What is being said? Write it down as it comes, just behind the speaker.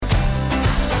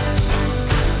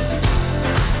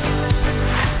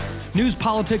News,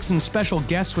 politics, and special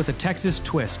guests with a Texas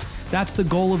twist. That's the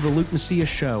goal of the Luke Macias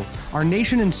Show. Our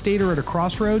nation and state are at a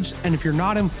crossroads, and if you're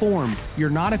not informed,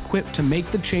 you're not equipped to make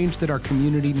the change that our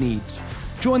community needs.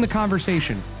 Join the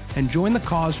conversation and join the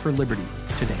cause for liberty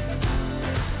today.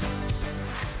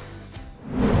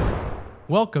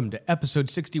 Welcome to episode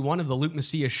 61 of the Luke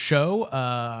Macias Show.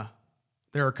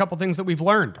 There are a couple things that we've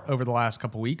learned over the last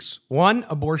couple weeks. One,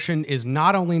 abortion is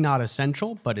not only not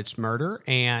essential, but it's murder.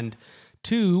 And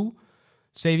two,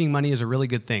 saving money is a really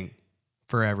good thing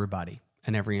for everybody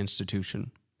and every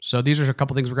institution. So these are a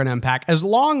couple things we're going to unpack, as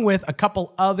along with a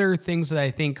couple other things that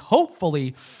I think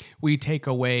hopefully we take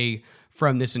away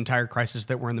from this entire crisis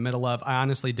that we're in the middle of. I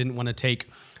honestly didn't want to take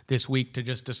this week to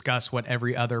just discuss what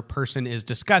every other person is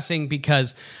discussing,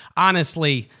 because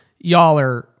honestly, y'all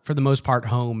are, for the most part,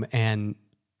 home and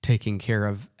taking care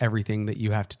of everything that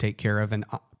you have to take care of, and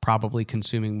probably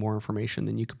consuming more information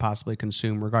than you could possibly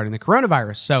consume regarding the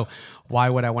coronavirus. So why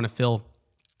would I want to fill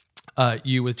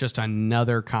you with just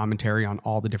another commentary on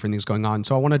all the different things going on?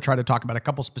 So I want to try to talk about a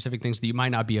couple specific things that you might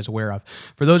not be as aware of.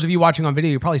 For those of you watching on video,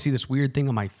 you probably see this weird thing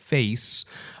on my face.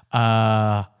 And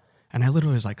I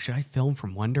literally was like, should I film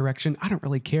from one direction? I don't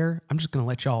really care. I'm just going to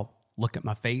let y'all look at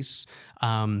my face.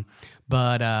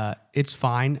 But it's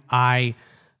fine. I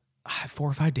 4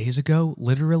 or 5 days ago,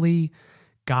 literally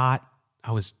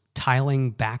I was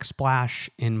tiling backsplash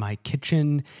in my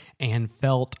kitchen and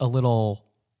felt a little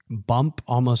bump,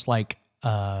 almost like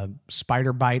a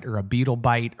spider bite or a beetle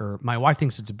bite, or my wife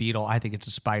thinks it's a beetle. I think it's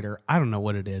a spider. I don't know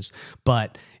what it is,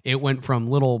 but it went from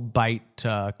little bite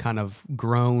to kind of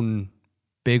grown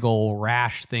big old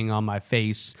rash thing on my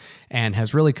face, and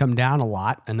has really come down a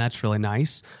lot, and that's really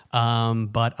nice.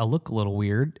 But I look a little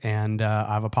weird, and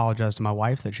I've apologized to my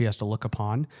wife that she has to look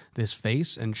upon this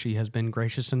face, and she has been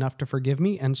gracious enough to forgive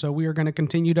me, and so we are going to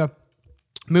continue to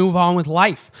move on with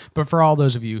life. But for all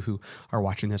those of you who are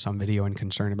watching this on video and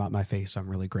concerned about my face, I'm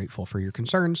really grateful for your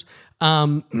concerns.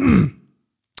 So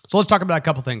let's talk about a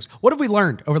couple things. What have we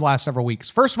learned over the last several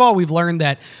weeks? First of all, we've learned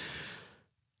that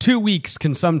 2 weeks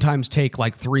can sometimes take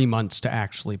like 3 months to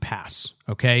actually pass,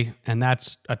 okay? And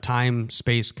that's a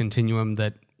time-space continuum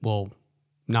that will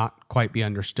not quite be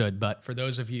understood. But for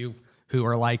those of you who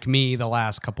are like me, the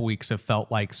last couple weeks have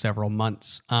felt like several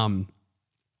months.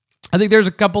 I think there's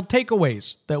a couple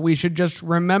takeaways that we should just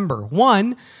remember.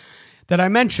 One, that I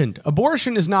mentioned,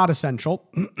 abortion is not essential,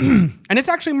 and it's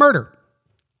actually murder.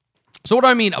 So what do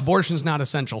I mean, abortion is not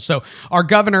essential? So our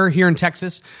governor here in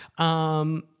Texas,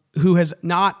 who has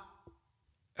not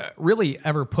really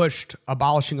ever pushed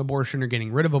abolishing abortion or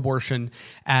getting rid of abortion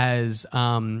as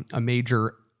a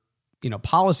major,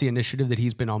 policy initiative that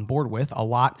he's been on board with. A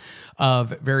lot of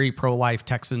very pro-life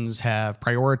Texans have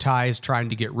prioritized trying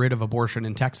to get rid of abortion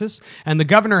in Texas, and the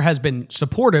governor has been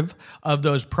supportive of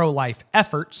those pro-life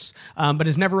efforts, but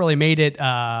has never really made it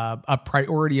a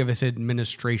priority of his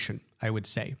administration, I would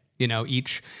say.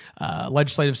 Each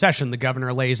legislative session, the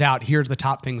governor lays out, here's the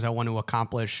top things I want to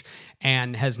accomplish,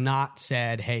 and has not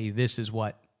said, hey, this is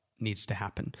what needs to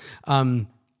happen.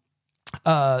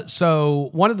 So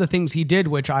one of the things he did,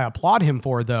 which I applaud him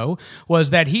for, though, was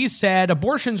that he said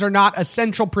abortions are not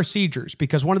essential procedures,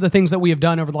 because one of the things that we have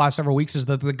done over the last several weeks is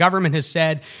that the government has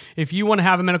said, if you want to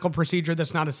have a medical procedure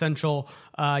that's not essential,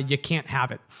 you can't have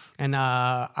it. And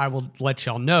I will let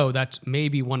y'all know that's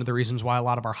maybe one of the reasons why a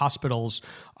lot of our hospitals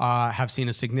have seen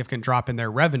a significant drop in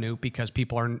their revenue, because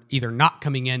people are either not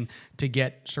coming in to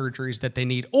get surgeries that they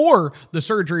need, or the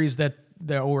surgeries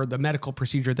or the medical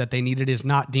procedure that they needed is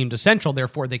not deemed essential,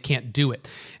 therefore they can't do it.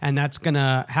 And that's going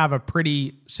to have a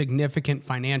pretty significant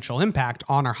financial impact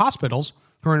on our hospitals,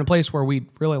 who are in a place where we'd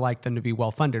really like them to be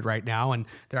well-funded right now, and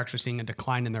they're actually seeing a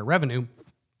decline in their revenue.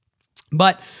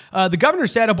 But the governor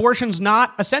said abortion's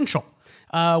not essential,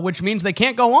 which means they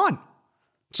can't go on.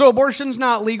 So abortion's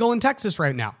not legal in Texas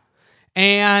right now.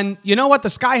 And you know what? The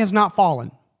sky has not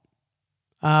fallen.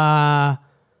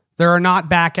 There are not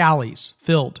back alleys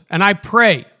filled. And I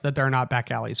pray that there are not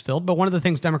back alleys filled. But one of the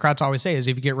things Democrats always say is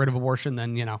if you get rid of abortion,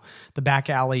 then, the back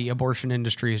alley abortion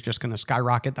industry is just going to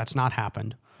skyrocket. That's not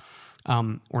happened.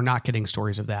 We're not getting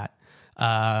stories of that.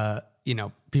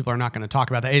 People are not going to talk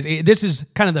about that. This is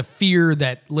kind of the fear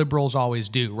that liberals always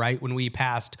do, right? When we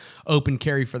passed open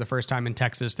carry for the first time in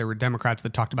Texas, there were Democrats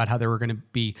that talked about how there were going to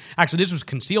be, actually this was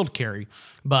concealed carry,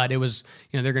 but it was,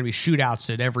 there are going to be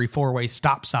shootouts at every four-way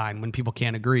stop sign when people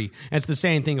can't agree. And it's the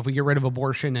same thing. If we get rid of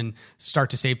abortion and start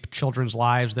to save children's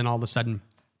lives, then all of a sudden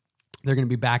there are going to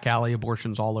be back alley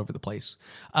abortions all over the place.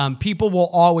 People will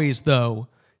always, though,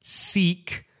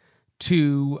 seek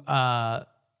to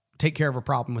take care of a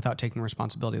problem without taking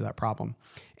responsibility of that problem.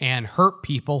 And hurt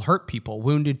people,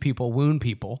 wounded people, wound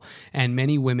people. And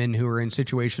many women who are in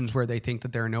situations where they think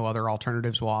that there are no other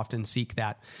alternatives will often seek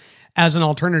that as an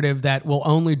alternative that will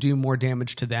only do more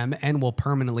damage to them and will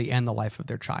permanently end the life of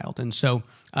their child. And so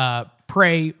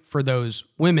pray for those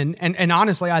women. And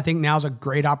honestly, I think now's a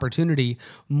great opportunity.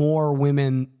 More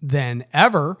women than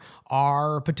ever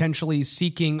are potentially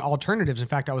seeking alternatives. In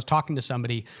fact, I was talking to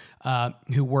somebody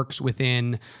who works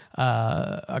within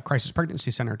a crisis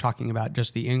pregnancy center talking about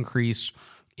just the increase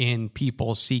in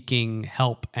people seeking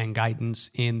help and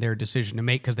guidance in their decision to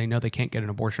make because they know they can't get an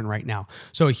abortion right now.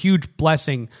 So a huge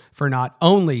blessing for not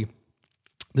only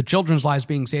the children's lives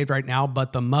being saved right now,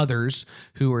 but the mothers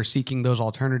who are seeking those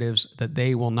alternatives, that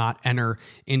they will not enter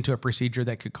into a procedure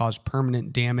that could cause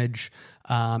permanent damage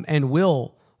and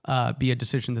will be a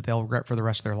decision that they'll regret for the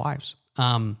rest of their lives.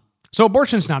 So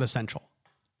abortion's not essential.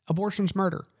 Abortion's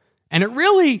murder. And it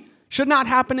really should not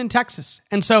happen in Texas.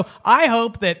 And so I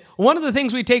hope that one of the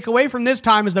things we take away from this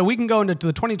time is that we can go into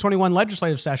the 2021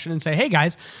 legislative session and say, hey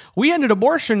guys, we ended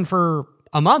abortion for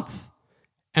a month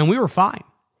and we were fine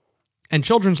and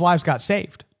children's lives got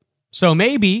saved. So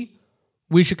maybe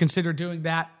we should consider doing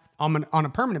that on a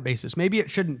permanent basis. Maybe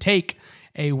it shouldn't take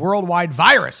a worldwide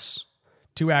virus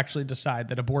to actually decide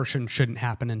that abortion shouldn't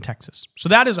happen in Texas. So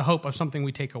that is a hope of something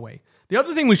we take away. The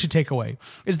other thing we should take away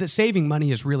is that saving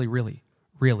money is really, really,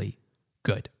 really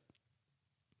good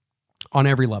on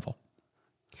every level.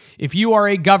 If you are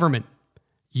a government,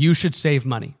 you should save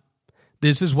money.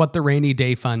 This is what the rainy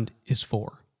day fund is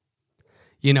for.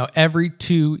 You know, every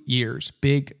 2 years,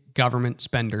 big government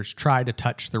spenders try to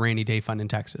touch the rainy day fund in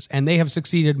Texas, and they have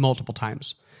succeeded multiple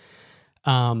times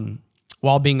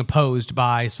while being opposed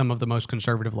by some of the most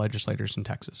conservative legislators in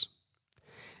Texas.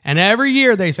 And every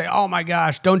year they say, oh my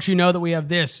gosh, don't you know that we have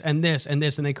this and this and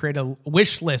this? And they create a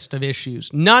wish list of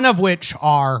issues, none of which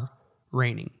are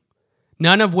raining,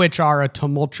 none of which are a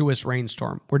tumultuous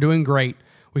rainstorm. We're doing great.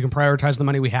 We can prioritize the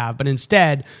money we have, but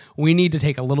instead we need to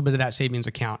take a little bit of that savings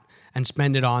account and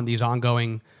spend it on these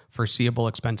ongoing foreseeable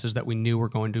expenses that we knew were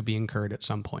going to be incurred at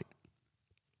some point.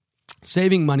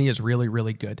 Saving money is really,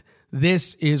 really good.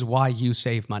 This is why you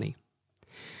save money.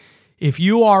 If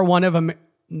you are one of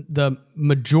the vast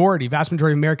majority of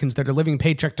Americans that are living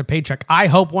paycheck to paycheck, I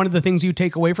hope one of the things you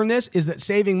take away from this is that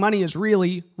saving money is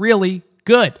really, really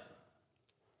good.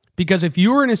 Because if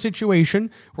you were in a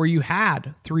situation where you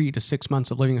had 3 to 6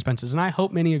 months of living expenses, and I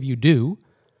hope many of you do,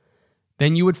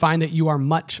 then you would find that you are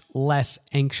much less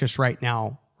anxious right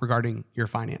now regarding your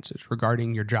finances,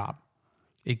 regarding your job.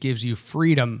 It gives you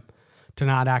freedom to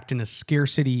not act in a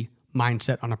scarcity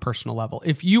mindset on a personal level.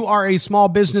 If you are a small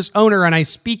business owner, and I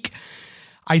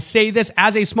say this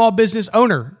as a small business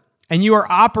owner, and you are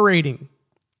operating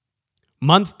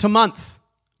month to month,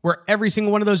 where every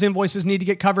single one of those invoices need to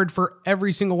get covered for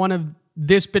every single one of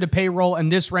this bit of payroll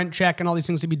and this rent check and all these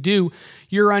things to be due,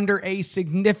 you're under a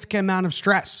significant amount of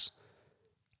stress.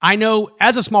 I know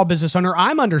as a small business owner,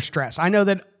 I'm under stress. I know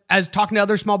that as talking to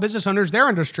other small business owners, they're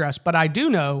under stress, but I do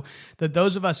know that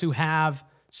those of us who have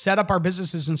set up our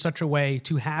businesses in such a way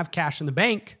to have cash in the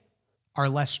bank are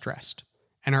less stressed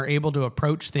and are able to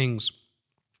approach things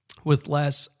with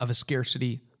less of a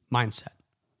scarcity mindset.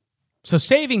 So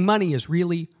saving money is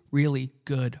really, really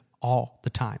good all the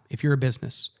time. If you're a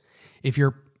business, if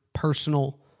you're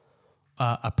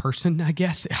a person, I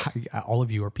guess, all of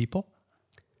you are people.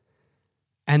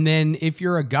 And then if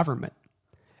you're a government,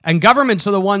 and governments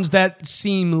are the ones that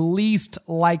seem least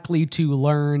likely to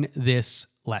learn this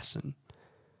lesson.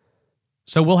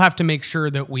 So we'll have to make sure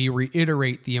that we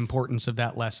reiterate the importance of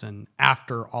that lesson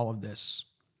after all of this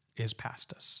is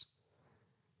past us.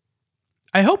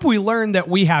 I hope we learn that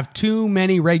we have too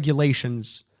many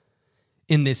regulations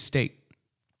in this state.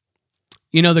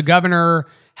 You know, the governor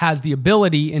has the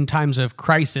ability in times of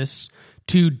crisis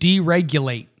to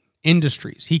deregulate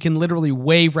industries. He can literally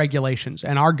waive regulations,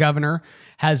 and our governor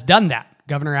has done that.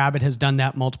 Governor Abbott has done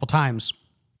that multiple times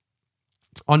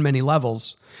on many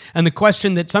levels. And the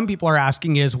question that some people are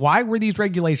asking is, why were these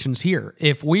regulations here?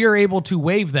 If we are able to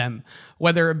waive them,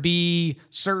 whether it be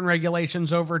certain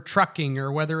regulations over trucking,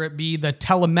 or whether it be the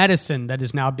telemedicine that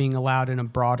is now being allowed in a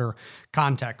broader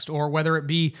context, or whether it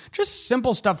be just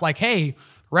simple stuff like, hey,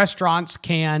 restaurants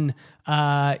can,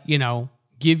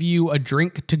 give you a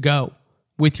drink to go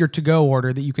with your to-go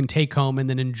order that you can take home and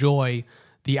then enjoy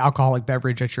the alcoholic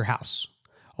beverage at your house.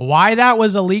 Why that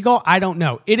was illegal, I don't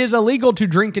know. It is illegal to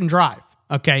drink and drive,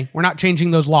 okay? We're not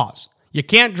changing those laws. You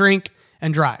can't drink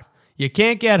and drive. You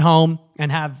can't get home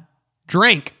and have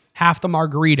drank half the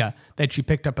margarita that you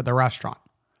picked up at the restaurant.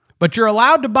 but you're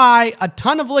allowed to buy a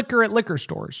ton of liquor at liquor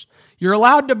stores. You're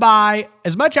allowed to buy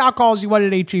as much alcohol as you want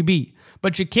at H-E-B,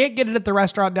 but you can't get it at the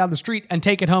restaurant down the street and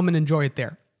take it home and enjoy it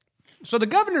there. So the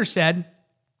governor said,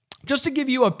 just to give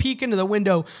you a peek into the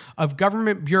window of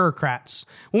government bureaucrats,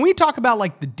 when we talk about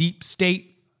like the deep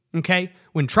state, okay,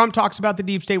 when Trump talks about the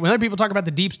deep state, when other people talk about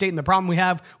the deep state and the problem we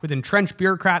have with entrenched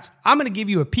bureaucrats, I'm going to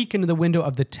give you a peek into the window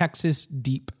of the Texas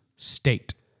deep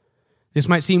state. This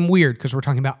might seem weird because we're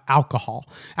talking about alcohol.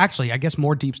 Actually, I guess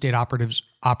more deep state operatives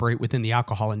operate within the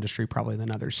alcohol industry probably than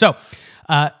others. So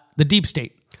the deep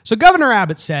state. So Governor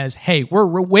Abbott says, hey,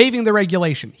 we're waiving the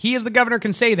regulation. He as the governor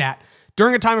can say that.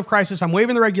 During a time of crisis, I'm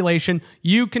waiving the regulation.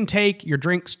 You can take your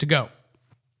drinks to go.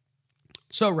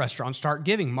 So restaurants start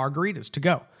giving margaritas to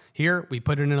go. Here, we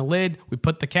put it in a lid. We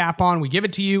put the cap on. We give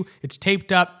it to you. It's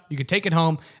taped up. You can take it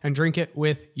home and drink it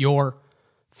with your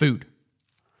food.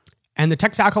 And the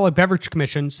Texas Alcoholic Beverage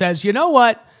Commission says, you know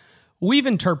what? We've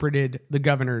interpreted the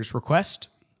governor's request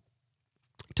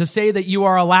to say that you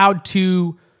are allowed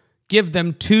to give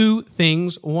them two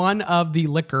things, one of the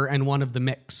liquor and one of the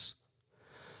mix.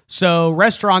 So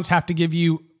restaurants have to give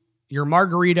you your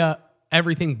margarita,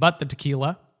 everything but the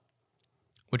tequila,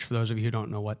 which for those of you who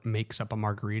don't know what makes up a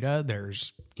margarita,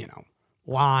 there's,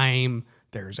 lime,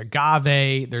 there's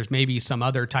agave, there's maybe some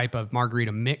other type of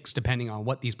margarita mix depending on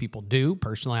what these people do.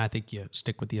 Personally, I think you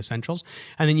stick with the essentials.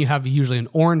 And then you have usually an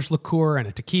orange liqueur and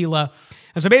a tequila.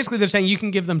 And so basically they're saying you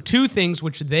can give them two things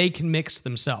which they can mix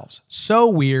themselves. So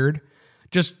weird,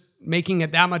 just making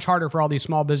it that much harder for all these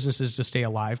small businesses to stay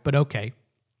alive, but okay.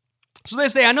 So they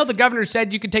say, I know the governor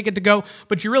said you could take it to go,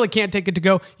 but you really can't take it to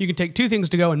go. You can take two things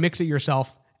to go and mix it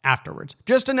yourself afterwards.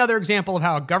 Just another example of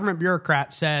how a government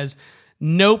bureaucrat says,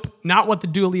 nope, not what the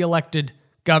duly elected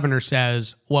governor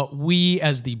says, what we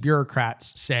as the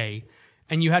bureaucrats say.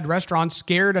 And you had restaurants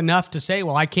scared enough to say,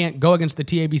 well, I can't go against the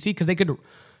TABC because they could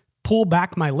pull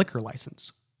back my liquor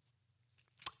license.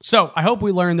 So I hope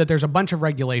we learned that there's a bunch of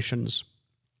regulations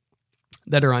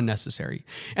that are unnecessary.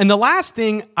 And the last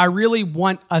thing I really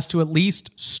want us to at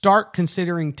least start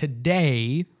considering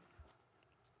today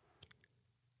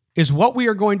is what we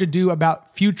are going to do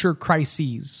about future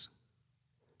crises.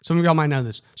 Some of y'all might know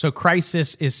this. So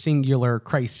crisis is singular,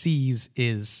 crises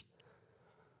is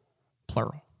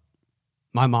plural.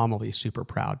 My mom will be super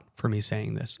proud for me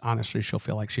saying this. Honestly, she'll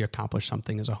feel like she accomplished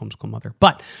something as a homeschool mother.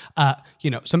 But,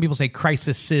 some people say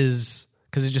crises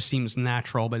because it just seems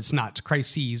natural, but it's not. It's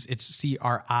crises. It's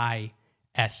CRISES.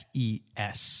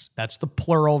 That's the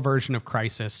plural version of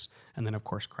crisis. And then, of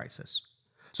course, crisis.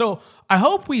 So I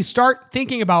hope we start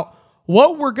thinking about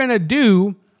what we're going to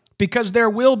do because there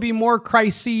will be more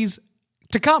crises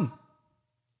to come.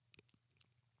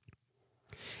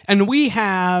 And we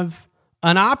have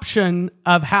an option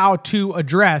of how to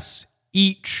address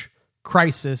each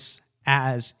crisis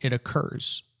as it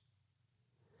occurs.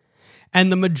 And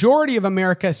the majority of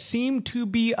America seem to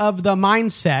be of the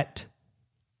mindset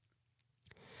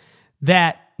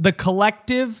that the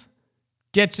collective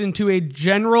gets into a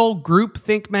general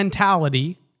groupthink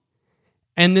mentality,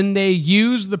 and then they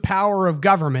use the power of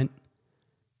government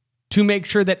to make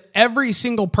sure that every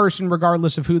single person,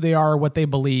 regardless of who they are or what they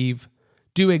believe,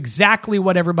 do exactly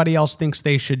what everybody else thinks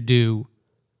they should do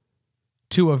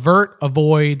to avert,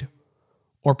 avoid,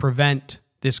 or prevent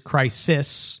this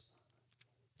crisis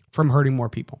from hurting more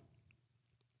people.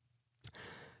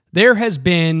 There has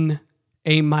been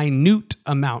a minute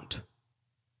amount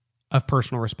of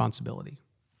personal responsibility.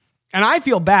 And I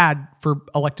feel bad for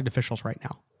elected officials right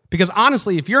now. Because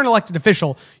honestly, if you're an elected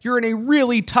official, you're in a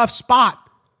really tough spot.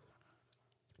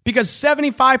 Because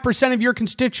 75% of your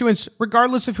constituents,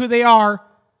 regardless of who they are,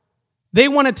 they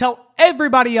want to tell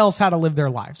everybody else how to live their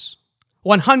lives.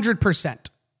 100%.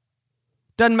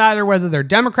 Doesn't matter whether they're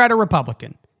Democrat or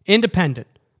Republican, independent,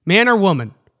 man or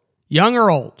woman, young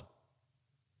or old.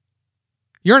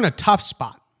 You're in a tough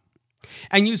spot.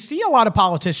 And you see a lot of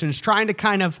politicians trying to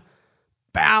kind of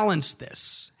balance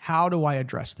this. How do I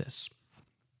address this?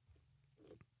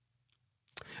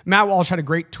 Matt Walsh had a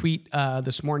great tweet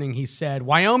this morning. He said,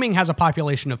 Wyoming has a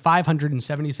population of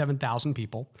 577,000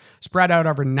 people spread out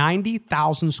over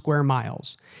 90,000 square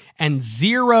miles and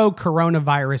 0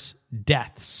 coronavirus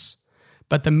deaths.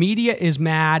 But the media is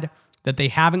mad that they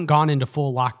haven't gone into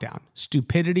full lockdown.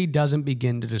 Stupidity doesn't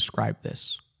begin to describe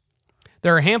this.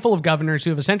 There are a handful of governors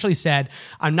who have essentially said,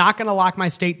 I'm not going to lock my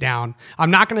state down. I'm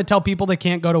not going to tell people they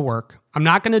can't go to work. I'm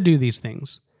not going to do these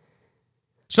things.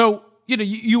 So,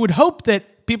 you would hope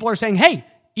that people are saying, hey,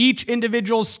 each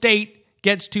individual state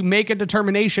gets to make a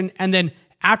determination, and then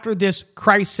after this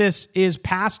crisis is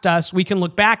past us, we can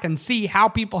look back and see how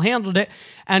people handled it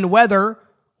and whether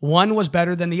one was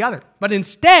better than the other. But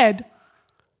instead,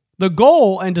 The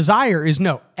goal and desire is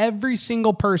no, every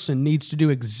single person needs to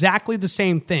do exactly the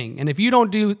same thing. And if you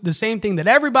don't do the same thing that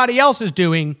everybody else is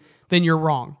doing, then you're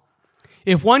wrong.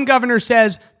 If one governor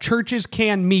says churches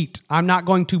can meet, I'm not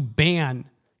going to ban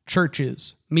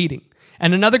churches meeting.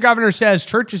 And another governor says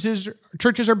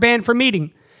churches are banned from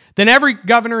meeting, then every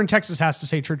governor in Texas has to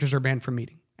say churches are banned from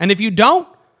meeting. And if you don't,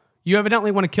 you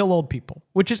evidently want to kill old people,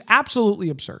 which is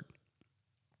absolutely absurd.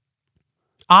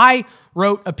 I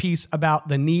wrote a piece about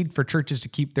the need for churches to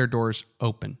keep their doors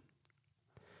open.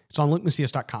 It's on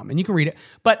lukemacias.com, and you can read it.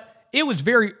 But it was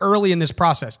very early in this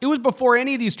process. It was before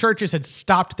any of these churches had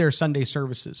stopped their Sunday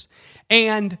services.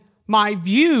 And my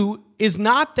view is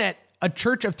not that a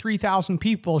church of 3,000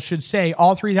 people should say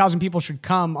all 3,000 people should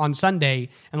come on Sunday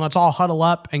and let's all huddle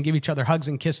up and give each other hugs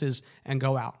and kisses and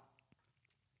go out.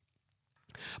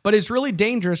 But it's really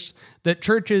dangerous that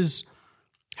churches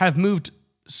have moved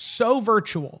so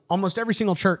virtual, almost every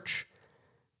single church,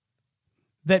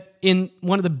 that in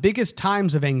one of the biggest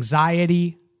times of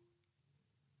anxiety,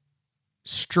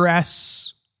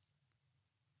 stress,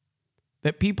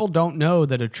 that people don't know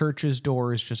that a church's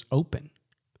door is just open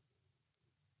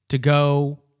to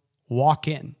go walk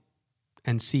in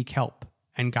and seek help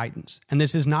and guidance. And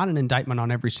this is not an indictment on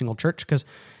every single church, because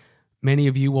many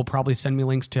of you will probably send me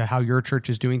links to how your church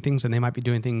is doing things, and they might be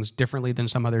doing things differently than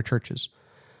some other churches.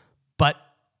 But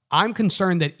I'm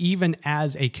concerned that even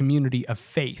as a community of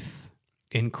faith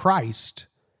in Christ,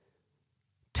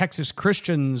 Texas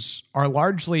Christians are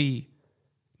largely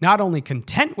not only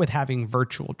content with having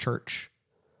virtual church,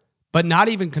 but not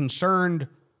even concerned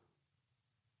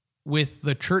with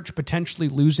the church potentially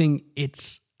losing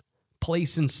its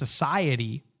place in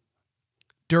society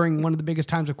during one of the biggest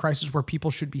times of crisis where people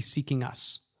should be seeking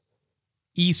us.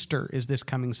 Easter is this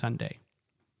coming Sunday.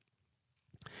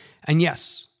 And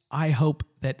yes, I hope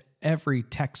that every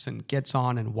Texan gets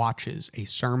on and watches a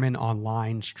sermon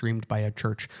online streamed by a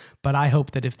church. But I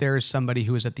hope that if there is somebody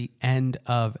who is at the end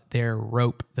of their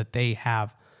rope, that they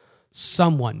have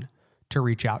someone to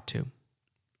reach out to.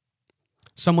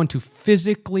 Someone to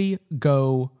physically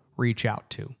go reach out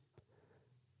to.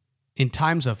 In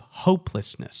times of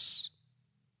hopelessness,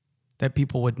 that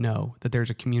people would know that there's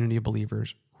a community of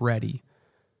believers ready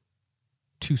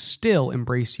to still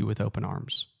embrace you with open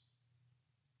arms.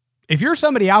 If you're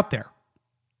somebody out there,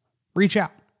 reach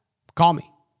out. Call me.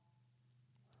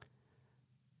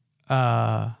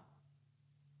 I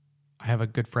have a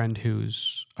good friend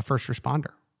who's a first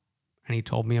responder, and he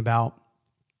told me about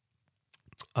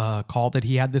a call that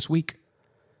he had this week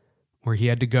where he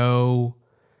had to go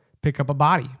pick up a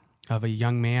body of a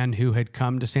young man who had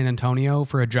come to San Antonio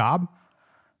for a job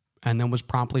and then was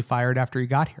promptly fired after he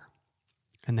got here,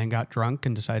 and then got drunk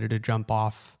and decided to jump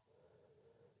off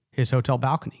his hotel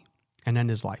balcony and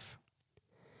end his life.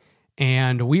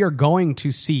 And we are going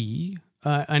to see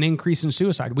an increase in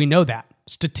suicide. We know that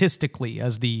statistically.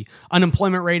 As the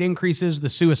unemployment rate increases, the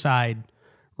suicide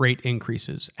rate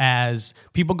increases. As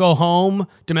people go home,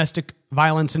 domestic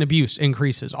violence and abuse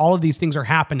increases. All of these things are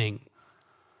happening.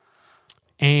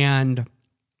 And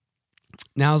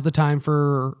now's the time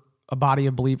for a body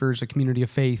of believers, a community of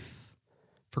faith,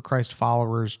 for Christ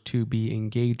followers to be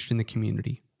engaged in the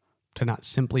community, to not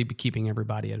simply be keeping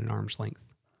everybody at an arm's length.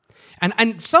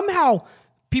 And somehow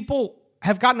people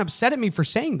have gotten upset at me for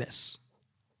saying this.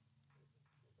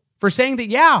 For saying that,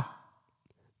 yeah,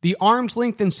 the arm's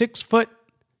length and 6 foot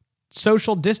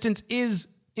social distance is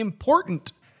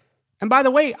important. And by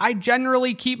the way, I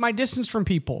generally keep my distance from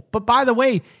people. But by the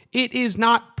way, it is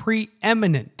not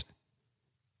preeminent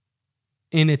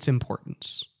in its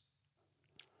importance.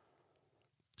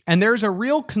 And there's a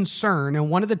real concern, and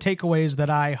one of the takeaways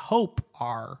that I hope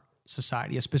our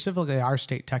society, specifically our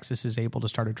state, Texas, is able to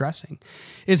start addressing,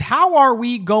 is how are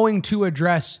we going to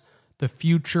address the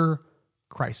future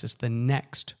crisis, the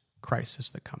next crisis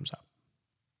that comes up?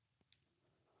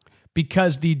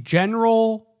 Because the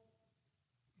general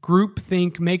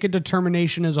groupthink, make a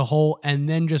determination as a whole, and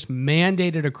then just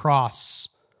mandate it across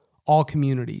all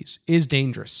communities is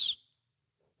dangerous.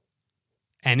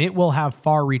 And it will have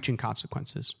far-reaching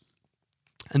consequences.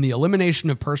 And the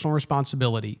elimination of personal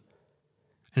responsibility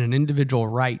and an individual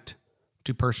right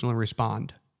to personally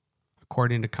respond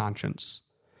according to conscience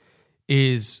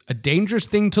is a dangerous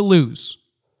thing to lose,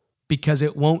 because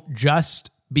it won't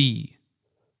just be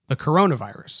the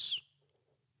coronavirus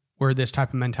where this type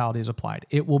of mentality is applied.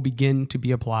 It will begin to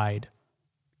be applied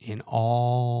in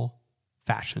all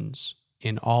fashions,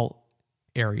 in all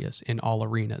areas, in all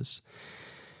arenas.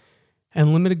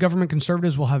 And limited government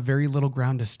conservatives will have very little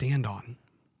ground to stand on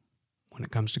when it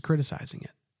comes to criticizing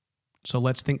it. So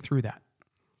let's think through that.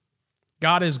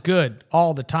 God is good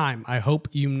all the time. I hope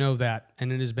you know that.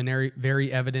 And it has been very,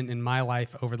 very evident in my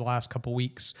life over the last couple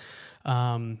weeks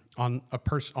on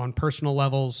personal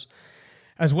levels,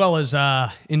 as well as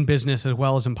in business, as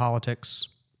well as in politics.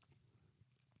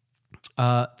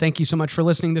 Thank you so much for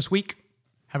listening this week.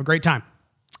 Have a great time.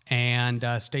 And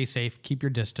stay safe. Keep your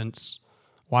distance.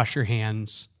 Wash your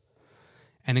hands.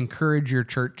 And encourage your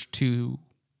church to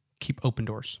keep open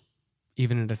doors,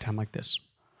 even at a time like this.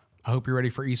 I hope you're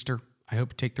ready for Easter. I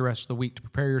hope you take the rest of the week to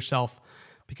prepare yourself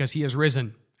because he has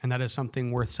risen, and that is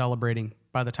something worth celebrating.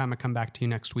 By the time I come back to you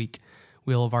next week,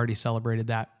 we'll have already celebrated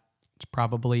that. It's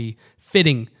probably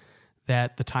fitting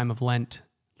that the time of Lent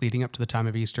leading up to the time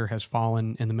of Easter has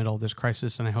fallen in the middle of this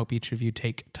crisis, and I hope each of you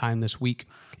take time this week,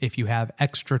 if you have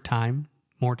extra time,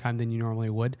 more time than you normally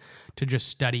would, to just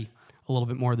study a little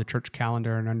bit more of the church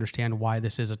calendar and understand why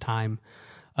this is a time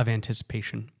of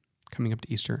anticipation coming up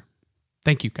to Easter.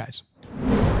 Thank you, guys.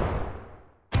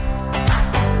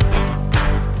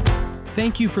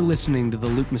 Thank you for listening to the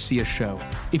Luke Macias Show.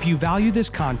 If you value this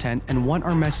content and want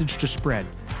our message to spread,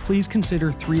 please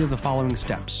consider 3 of the following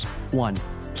steps. 1,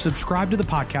 subscribe to the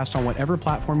podcast on whatever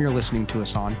platform you're listening to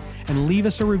us on and leave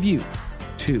us a review.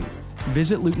 2,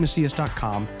 visit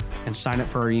lukemacias.com and sign up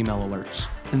for our email alerts.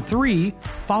 And 3,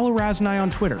 follow Raz and I on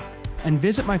Twitter and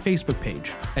visit my Facebook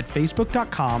page at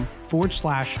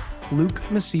facebook.com/Luke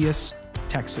Macias,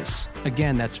 Texas.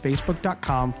 Again, that's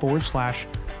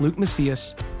facebook.com/Luke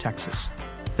Macias, Texas.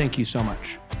 Thank you so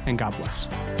much, and God bless.